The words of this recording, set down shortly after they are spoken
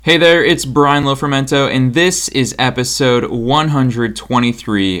Hey there, it's Brian Lofermento, and this is episode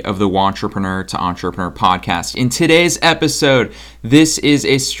 123 of the Wantrepreneur to Entrepreneur podcast. In today's episode, this is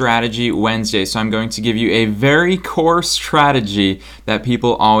a Strategy Wednesday, so I'm going to give you a very core strategy that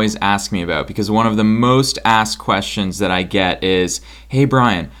people always ask me about, because one of the most asked questions that I get is, hey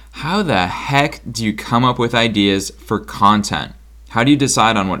Brian, how the heck do you come up with ideas for content? How do you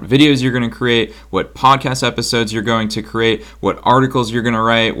decide on what videos you're going to create, what podcast episodes you're going to create, what articles you're going to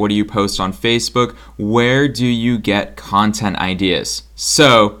write, what do you post on Facebook? Where do you get content ideas?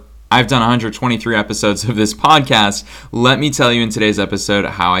 So, I've done 123 episodes of this podcast. Let me tell you in today's episode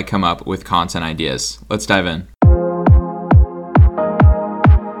how I come up with content ideas. Let's dive in.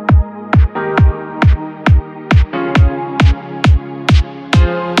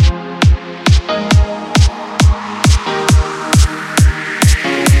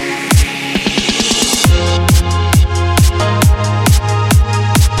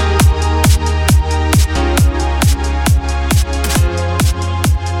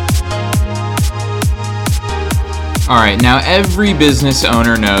 All right, now every business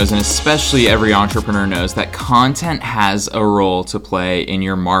owner knows, and especially every entrepreneur knows, that content has a role to play in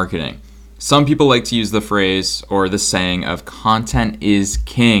your marketing. Some people like to use the phrase or the saying of content is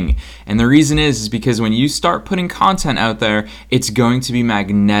king. And the reason is because when you start putting content out there, it's going to be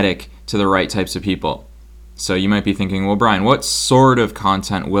magnetic to the right types of people. So you might be thinking, well, Brian, what sort of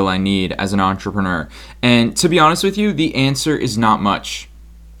content will I need as an entrepreneur? And to be honest with you, the answer is not much.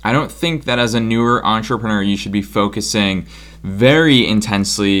 I don't think that as a newer entrepreneur, you should be focusing very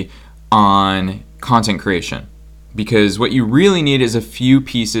intensely on content creation, because what you really need is a few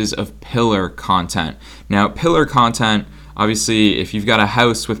pieces of pillar content. Now, pillar content, obviously, if you've got a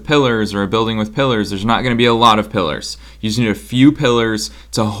house with pillars or a building with pillars, there's not going to be a lot of pillars. You just need a few pillars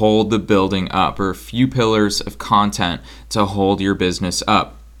to hold the building up, or a few pillars of content to hold your business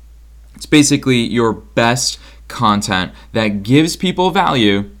up. It's basically your best content that gives people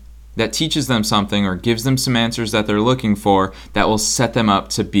value, that teaches them something or gives them some answers that they're looking for, that will set them up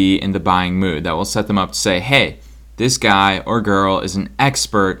to be in the buying mood, that will set them up to say, hey, this guy or girl is an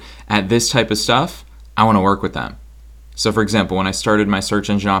expert at this type of stuff. I want to work with them. So for example, when I started my search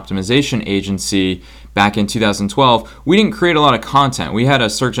engine optimization agency back in 2012, we didn't create a lot of content. We had a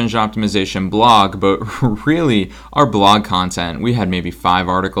search engine optimization blog, but really our blog content, we had maybe 5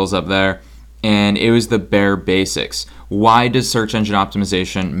 articles up there, and it was the bare basics. Why does search engine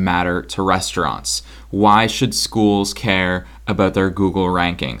optimization matter to restaurants? Why should schools care about their Google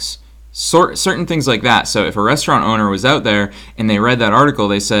rankings? Certain things like that. So if a restaurant owner was out there and they read that article,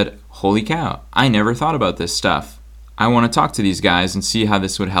 they said, holy cow, I never thought about this stuff. I want to talk to these guys and see how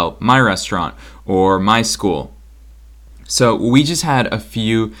this would help my restaurant or my school. So we just had a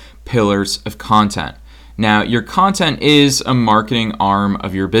few pillars of content. Now, your content is a marketing arm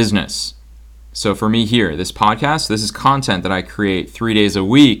of your business. So for me here, this podcast, this is content that I create 3 days a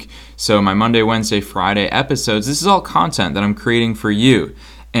week. So my Monday, Wednesday, Friday episodes, this is all content that I'm creating for you.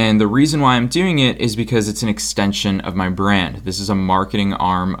 And the reason why I'm doing it is because it's an extension of my brand. This is a marketing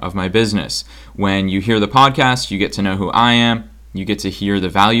arm of my business. When you hear the podcast, you get to know who I am. You get to hear the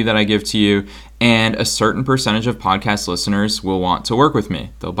value that I give to you, and a certain percentage of podcast listeners will want to work with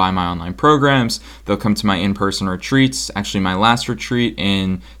me. They'll buy my online programs, they'll come to my in-person retreats. Actually, my last retreat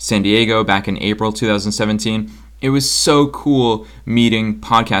in San Diego back in April 2017, it was so cool meeting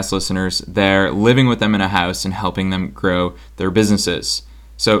podcast listeners there, living with them in a house and helping them grow their businesses.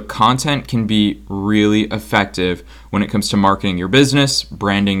 So content can be really effective when it comes to marketing your business,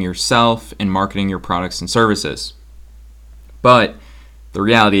 branding yourself, and marketing your products and services. But the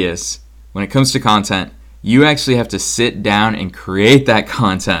reality is, when it comes to content, you actually have to sit down and create that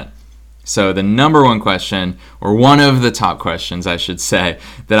content. So the number one question, or one of the top questions, I should say,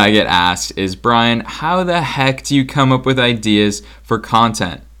 that I get asked is, Brian, how the heck do you come up with ideas for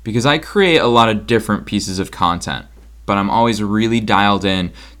content? Because I create a lot of different pieces of content, but I'm always really dialed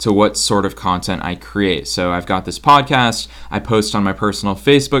in to what sort of content I create. So I've got this podcast, I post on my personal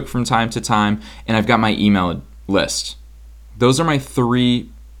Facebook from time to time, and I've got my email list. Those are my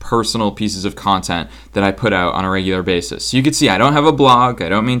 3 personal pieces of content that I put out on a regular basis. So you can see I don't have a blog, I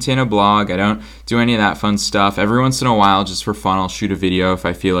don't maintain a blog, I don't do any of that fun stuff. Every once in a while, just for fun, I'll shoot a video if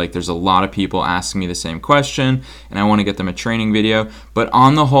I feel like there's a lot of people asking me the same question and I want to get them a training video. But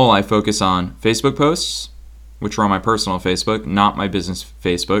on the whole, I focus on Facebook posts, which are on my personal Facebook, not my business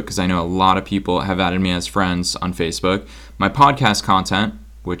Facebook, because I know a lot of people have added me as friends on Facebook. My podcast content,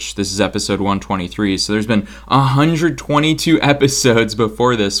 which this is episode 123, so there's been 122 episodes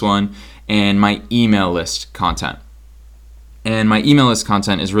before this one, and my email list content. And my email list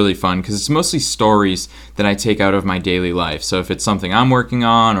content is really fun because it's mostly stories that I take out of my daily life. So if it's something I'm working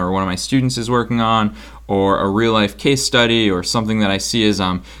on or one of my students is working on or a real life case study or something that I see as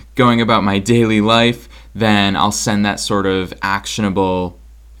I'm going about my daily life, then I'll send that sort of actionable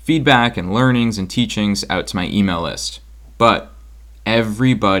feedback and learnings and teachings out to my email list. But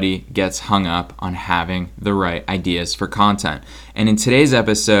everybody gets hung up on having the right ideas for content. And in today's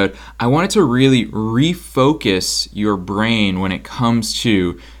episode, I wanted to really refocus your brain when it comes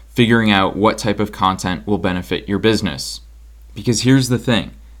to figuring out what type of content will benefit your business. Because here's the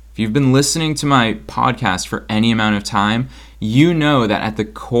thing. If you've been listening to my podcast for any amount of time, you know that at the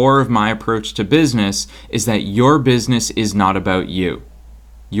core of my approach to business is that your business is not about you.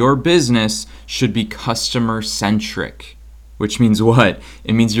 Your business should be customer-centric. Which means what?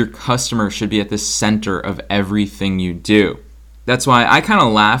 It means your customer should be at the center of everything you do. That's why I kind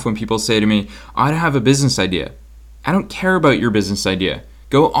of laugh when people say to me, I don't have a business idea. I don't care about your business idea.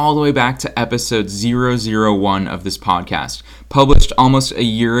 Go all the way back to episode 001 of this podcast, published almost a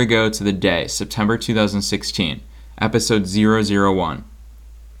year ago to the day, September 2016, episode 001,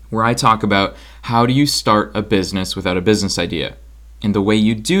 where I talk about how do you start a business without a business idea. And the way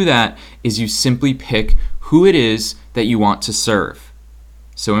you do that is you simply pick who it is that you want to serve.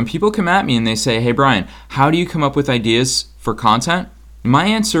 So when people come at me and they say, hey Brian, how do you come up with ideas for content? My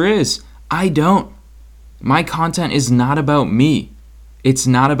answer is, I don't. My content is not about me. It's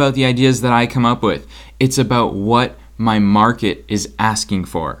not about the ideas that I come up with. It's about what my market is asking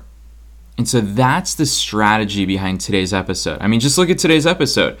for. And so that's the strategy behind today's episode. I mean, just look at today's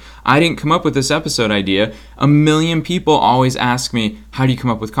episode. I didn't come up with this episode idea. 1 million people always ask me, how do you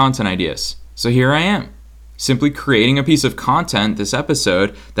come up with content ideas? So here I am, simply creating a piece of content, this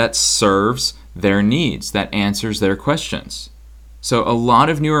episode, that serves their needs, that answers their questions. So a lot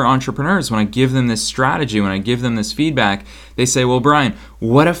of newer entrepreneurs, when I give them this strategy, when I give them this feedback, they say, well, Brian,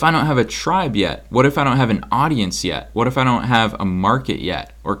 what if I don't have a tribe yet? What if I don't have an audience yet? What if I don't have a market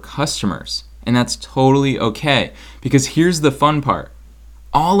yet or customers? And that's totally okay, because here's the fun part.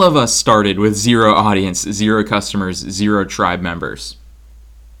 All of us started with 0 audience, 0 customers, 0 tribe members.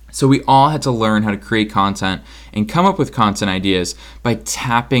 So we all had to learn how to create content and come up with content ideas by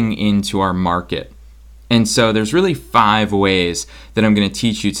tapping into our market. And so there's really 5 ways that I'm going to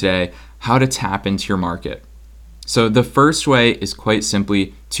teach you today how to tap into your market. So the first way is quite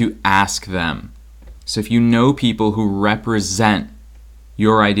simply to ask them. So if you know people who represent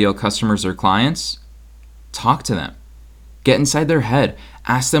your ideal customers or clients, talk to them. Get inside their head.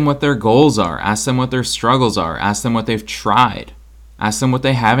 Ask them what their goals are. Ask them what their struggles are. Ask them what they've tried. Ask them what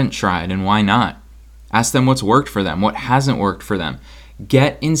they haven't tried and why not. Ask them what's worked for them, what hasn't worked for them.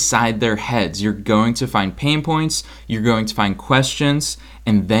 Get inside their heads. You're going to find pain points, you're going to find questions,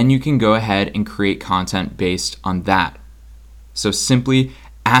 and then you can go ahead and create content based on that. So simply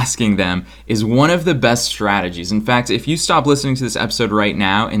asking them is one of the best strategies. In fact, if you stop listening to this episode right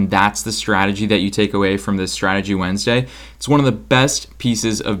now and that's the strategy that you take away from this Strategy Wednesday, it's one of the best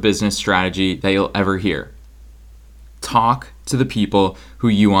pieces of business strategy that you'll ever hear. Talk to the people who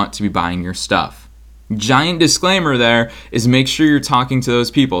you want to be buying your stuff. Giant disclaimer there is make sure you're talking to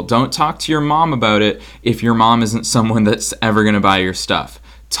those people. Don't talk to your mom about it if your mom isn't someone that's ever going to buy your stuff.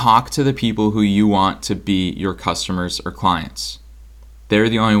 Talk to the people who you want to be your customers or clients. They're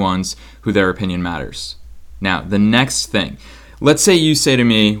the only ones who their opinion matters. Now, the next thing. Let's say you say to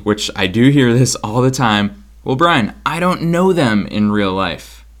me, which I do hear this all the time, well, Brian, I don't know them in real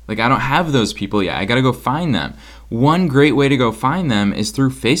life. Like, I don't have those people yet. I got to go find them. One great way to go find them is through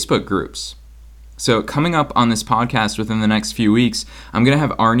Facebook groups. So coming up on this podcast within the next few weeks, I'm going to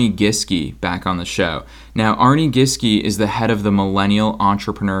have Arnie Giske back on the show. Now, Arnie Giske is the head of the Millennial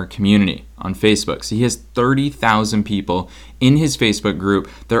Entrepreneur Community on Facebook. So he has 30,000 people in his Facebook group.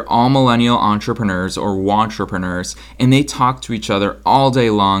 They're all millennial entrepreneurs or wantrepreneurs, and they talk to each other all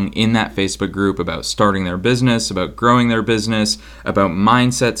day long in that Facebook group about starting their business, about growing their business, about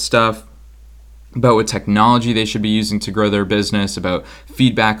mindset stuff, about what technology they should be using to grow their business, about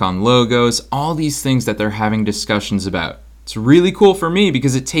feedback on logos, all these things that they're having discussions about. It's really cool for me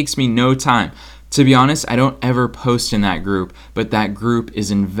because it takes me no time. To be honest, I don't ever post in that group, but that group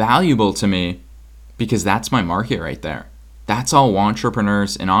is invaluable to me because that's my market right there. That's all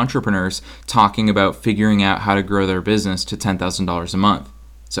wantrepreneurs and entrepreneurs talking about figuring out how to grow their business to $10,000 a month.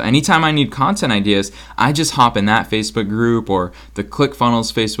 So anytime I need content ideas, I just hop in that Facebook group or the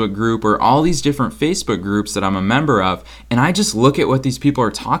ClickFunnels Facebook group or all these different Facebook groups that I'm a member of, and I just look at what these people are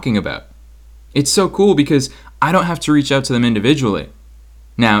talking about. It's so cool because I don't have to reach out to them individually.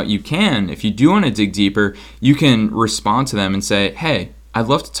 Now, you can, if you do want to dig deeper, you can respond to them and say, hey, I'd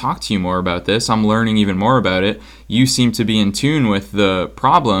love to talk to you more about this. I'm learning even more about it. You seem to be in tune with the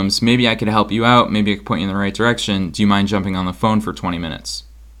problems. Maybe I could help you out. Maybe I could point you in the right direction. Do you mind jumping on the phone for 20 minutes?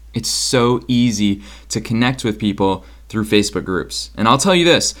 It's so easy to connect with people through Facebook groups. And I'll tell you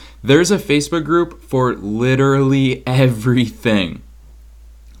this, there's a Facebook group for literally everything.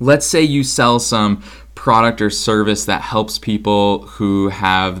 Let's say you sell some product or service that helps people who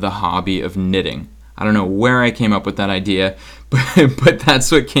have the hobby of knitting. I don't know where I came up with that idea, but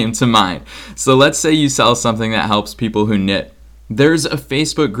that's what came to mind. So let's say you sell something that helps people who knit. There's a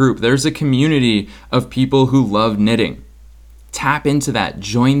Facebook group. There's a community of people who love knitting. Tap into that,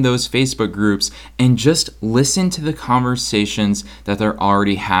 join those Facebook groups, and just listen to the conversations that they're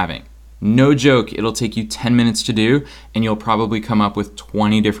already having. No joke, it'll take you 10 minutes to do, and you'll probably come up with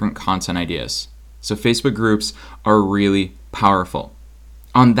 20 different content ideas. So Facebook groups are really powerful.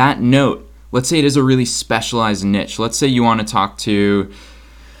 On that note, let's say it is a really specialized niche. Let's say you want to talk to,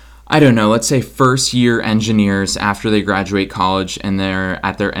 let's say first-year engineers after they graduate college and they're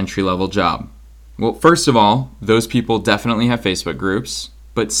at their entry-level job. Well, first of all, those people definitely have Facebook groups.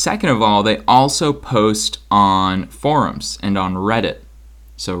 But second of all, they also post on forums and on Reddit.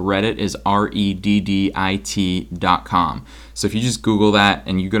 So Reddit is reddit.com. So if you just Google that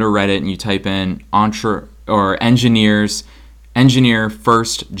and you go to Reddit and you type in engineer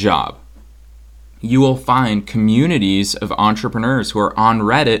first job, you will find communities of entrepreneurs who are on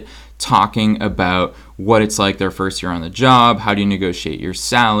Reddit talking about what it's like their first year on the job, how do you negotiate your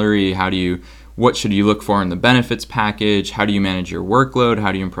salary, what should you look for in the benefits package? How do you manage your workload?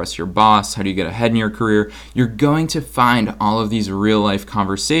 How do you impress your boss? How do you get ahead in your career? You're going to find all of these real-life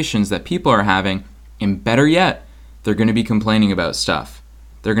conversations that people are having, and better yet, they're going to be complaining about stuff.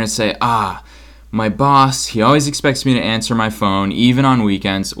 They're going to say, my boss, he always expects me to answer my phone, even on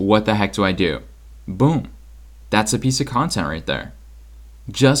weekends. What the heck do I do? Boom. That's a piece of content right there.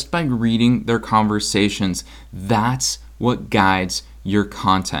 Just by reading their conversations, that's what guides your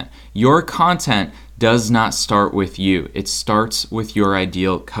content. Your content does not start with you. It starts with your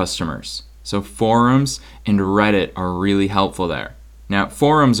ideal customers. So forums and Reddit are really helpful there. Now,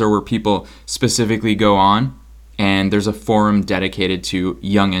 forums are where people specifically go on, and there's a forum dedicated to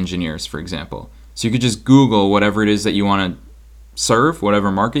young engineers, for example. So you could just Google whatever it is that you want to serve,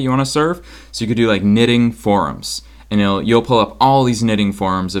 whatever market you want to serve. So you could do like knitting forums, and you'll pull up all these knitting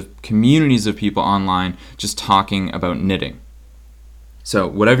forums of communities of people online just talking about knitting. So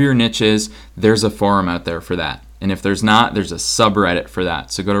whatever your niche is, there's a forum out there for that. And if there's not, there's a subreddit for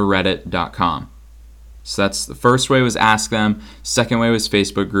that. So go to reddit.com. So that's the first way was ask them. Second way was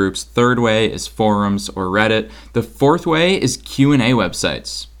Facebook groups. Third way is forums or Reddit. The fourth way is Q&A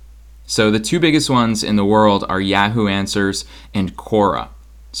websites. So the two biggest ones in the world are Yahoo Answers and Quora.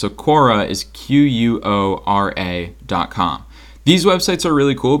 So Quora is Quora.com. These websites are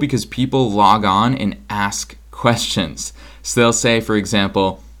really cool because people log on and ask questions. So they'll say, for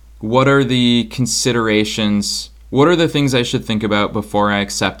example, what are the considerations, what are the things I should think about before I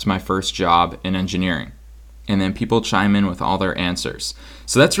accept my first job in engineering? And then people chime in with all their answers.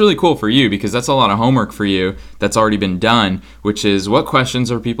 So that's really cool for you because that's a lot of homework for you that's already been done, which is what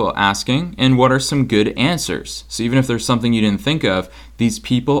questions are people asking and what are some good answers? So even if there's something you didn't think of, these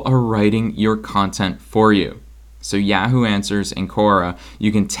people are writing your content for you. So Yahoo Answers and Quora,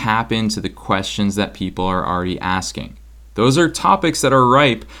 you can tap into the questions that people are already asking. Those are topics that are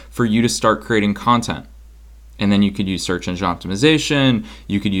ripe for you to start creating content. And then you could use search engine optimization,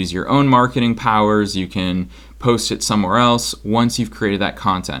 you could use your own marketing powers, you can post it somewhere else once you've created that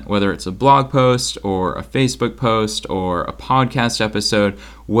content, whether it's a blog post or a Facebook post or a podcast episode,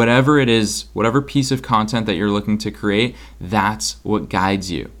 whatever it is, whatever piece of content that you're looking to create, that's what guides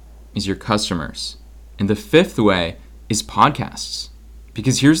you, is your customers. And the fifth way is podcasts.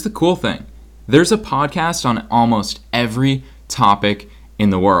 Because here's the cool thing. There's a podcast on almost every topic in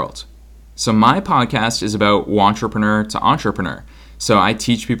the world. So my podcast is about entrepreneur to entrepreneur. So I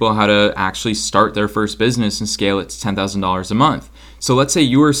teach people how to actually start their first business and scale it to $10,000 a month. So let's say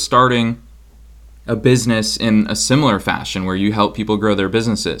you are starting a business in a similar fashion where you help people grow their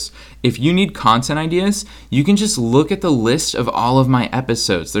businesses. If you need content ideas, you can just look at the list of all of my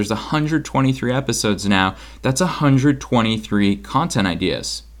episodes. There's 123 episodes now. That's 123 content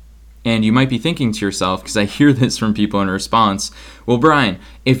ideas. And you might be thinking to yourself, because I hear this from people in response, well, Brian,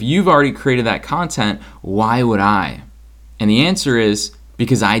 if you've already created that content, why would I? And the answer is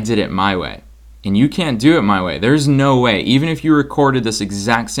because I did it my way. And you can't do it my way. There's no way. Even if you recorded this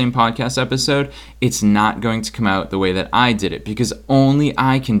exact same podcast episode, it's not going to come out the way that I did it because only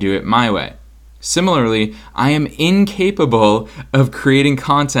I can do it my way. Similarly, I am incapable of creating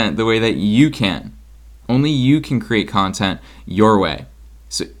content the way that you can. Only you can create content your way.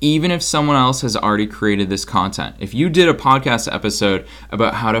 So even if someone else has already created this content, if you did a podcast episode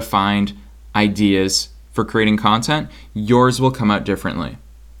about how to find ideas for creating content, yours will come out differently.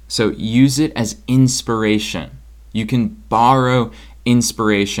 So use it as inspiration. You can borrow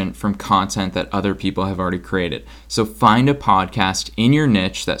inspiration from content that other people have already created. So find a podcast in your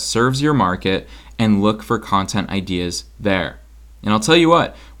niche that serves your market and look for content ideas there. And I'll tell you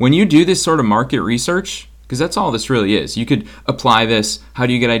what, when you do this sort of market research, because that's all this really is, you could apply this, how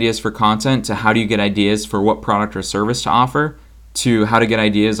do you get ideas for content, to how do you get ideas for what product or service to offer, to how to get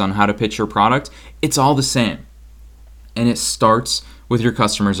ideas on how to pitch your product. It's all the same. And it starts with your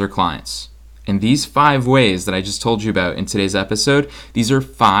customers or clients. And these 5 ways that I just told you about in today's episode, these are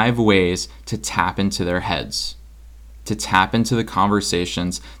 5 ways to tap into their heads, to tap into the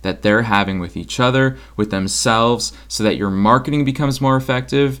conversations that they're having with each other, with themselves, so that your marketing becomes more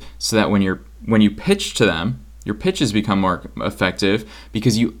effective, so that when you pitch to them, your pitches become more effective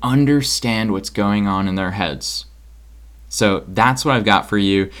because you understand what's going on in their heads. So that's what I've got for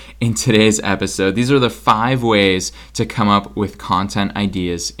you in today's episode. These are the 5 ways to come up with content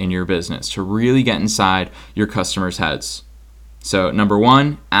ideas in your business, to really get inside your customers' heads. So number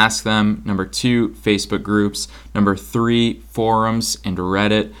 1, ask them. Number 2, Facebook groups. Number 3, forums and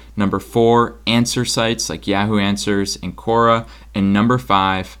Reddit. Number 4, answer sites like Yahoo Answers and Quora. And number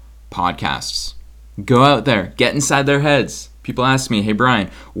 5, podcasts. Go out there, get inside their heads. People ask me, hey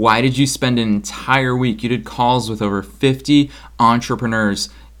Brian, why did you spend an entire week? You did calls with over 50 entrepreneurs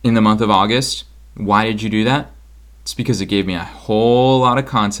in the month of August. Why did you do that? It's because it gave me a whole lot of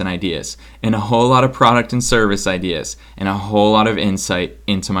content ideas and a whole lot of product and service ideas and a whole lot of insight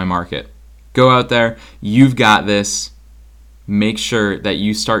into my market. Go out there, you've got this. Make sure that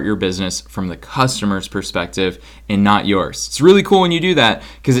you start your business from the customer's perspective and not yours. It's really cool when you do that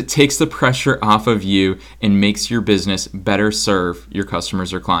because it takes the pressure off of you and makes your business better serve your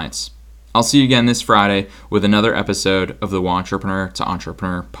customers or clients. I'll see you again this Friday with another episode of the Wantrepreneur to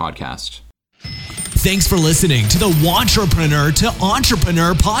Entrepreneur podcast. Thanks for listening to the Wantrepreneur to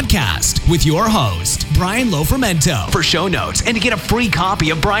Entrepreneur podcast with your host, Brian Lofermento. For show notes and to get a free copy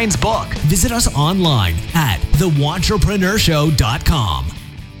of Brian's book, visit us online at thewantrepreneurshow.com.